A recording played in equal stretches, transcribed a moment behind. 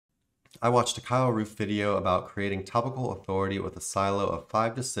I watched a Kyle Roof video about creating topical authority with a silo of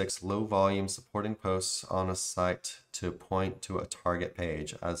 5 to 6 low volume supporting posts on a site to point to a target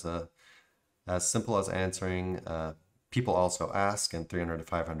page. As simple as answering people also ask in 300 to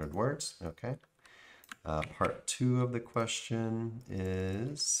 500 words. Okay. Part 2 of the question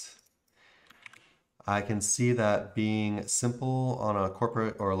is, I can see that being simple on a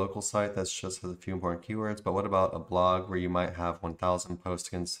corporate or a local site that just has a few important keywords, but what about a blog where you might have 1,000 posts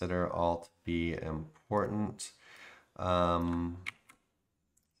to consider all to be important? What's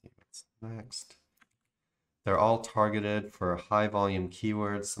next? They're all targeted for high volume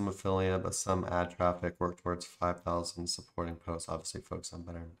keywords, some affiliate, but some ad traffic. Work towards 5,000 supporting posts. Obviously focus on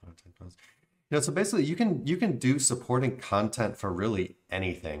better content posts. So basically you can do supporting content for really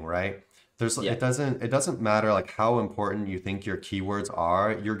anything, right? It doesn't matter like how important you think your keywords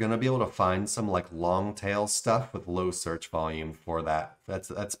are. You're gonna be able to find some like long tail stuff with low search volume for that.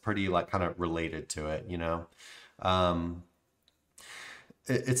 That's pretty like kind of related to it, you know.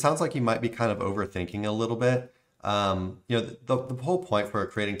 It sounds like you might be kind of overthinking a little bit. The whole point for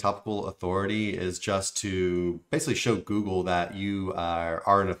creating topical authority is just to basically show Google that you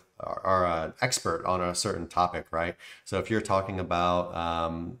are an expert on a certain topic, right? So if you're talking about,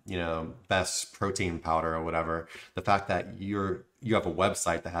 best protein powder or whatever, the fact that you have a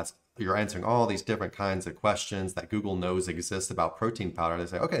website that you're answering all these different kinds of questions that Google knows exist about protein powder, they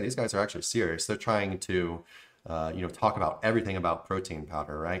say, okay, these guys are actually serious. They're trying to, talk about everything about protein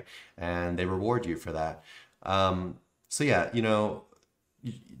powder, right? And they reward you for that. The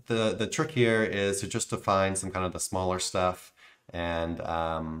trick here is to find some kind of the smaller stuff and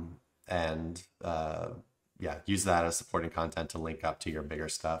use that as supporting content to link up to your bigger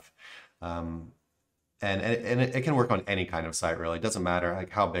stuff. And it can work on any kind of site, really. It doesn't matter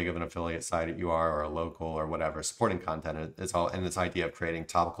like how big of an affiliate site you are or a local or whatever. Supporting content is all, and this idea of creating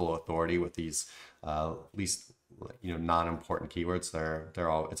topical authority with these least non-important keywords.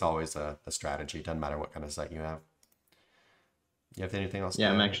 It's always a strategy. It doesn't matter what kind of site you have. You have anything else?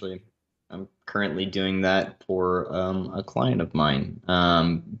 Yeah, I'm currently doing that for a client of mine.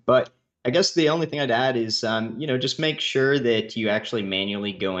 But I guess the only thing I'd add is, just make sure that you actually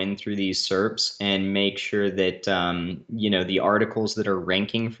manually go in through these SERPs and make sure that, the articles that are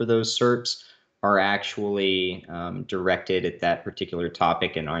ranking for those SERPs are actually directed at that particular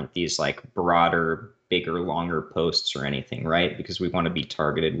topic and aren't these like broader, bigger, longer posts or anything, right? Because we want to be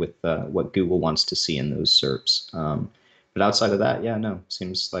targeted with what Google wants to see in those SERPs. But outside of that,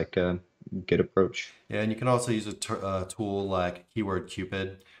 seems like a good approach. Yeah, and you can also use a tool like Keyword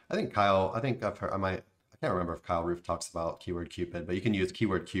Cupid. I think I've heard, I can't remember if Kyle Roof talks about Keyword Cupid, but you can use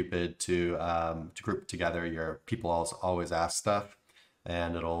Keyword Cupid to group together your people always ask stuff,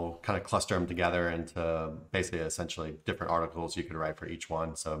 and it'll kind of cluster them together into basically essentially different articles you could write for each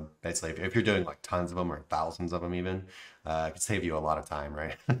one. So basically, if you're doing like tons of them or thousands of them even, it could save you a lot of time,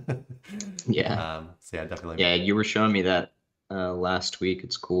 right? Yeah. Definitely. Yeah, you were showing me that last week.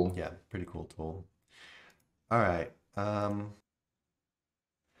 It's cool. Yeah, pretty cool tool. All right.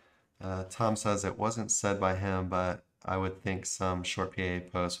 Tom says it wasn't said by him, but I would think some short PAA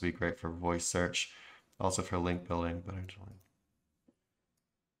posts would be great for voice search, also for link building. But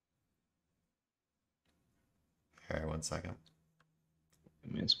here, 1 second.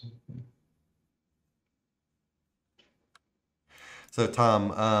 So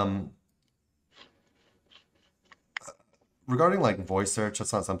Tom, regarding like voice search,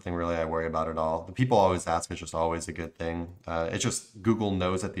 that's not something really I worry about at all. The people always ask is just always a good thing. It's just Google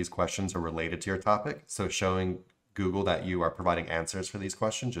knows that these questions are related to your topic. So showing Google that you are providing answers for these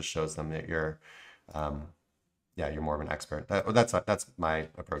questions just shows them that you're more of an expert. That's my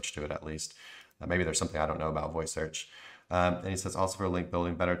approach to it, at least. Maybe there's something I don't know about voice search. And he says also for link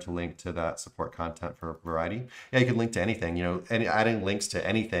building, better to link to that support content for variety. Yeah, you can link to anything, and adding links to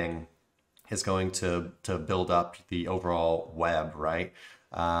anything is going to build up the overall web, right?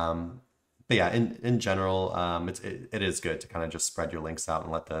 But yeah, in general, it is good to kind of just spread your links out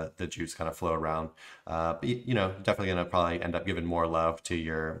and let the juice kind of flow around. But definitely gonna probably end up giving more love to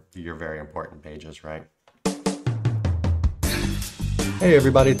your very important pages, right? Hey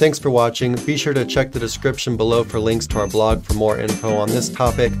everybody, thanks for watching. Be sure to check the description below for links to our blog for more info on this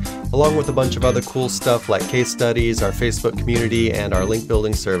topic, along with a bunch of other cool stuff like case studies, our Facebook community, and our link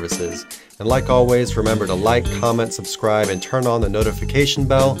building services. And like always, remember to like, comment, subscribe, and turn on the notification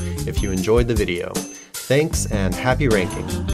bell if you enjoyed the video. Thanks and happy ranking.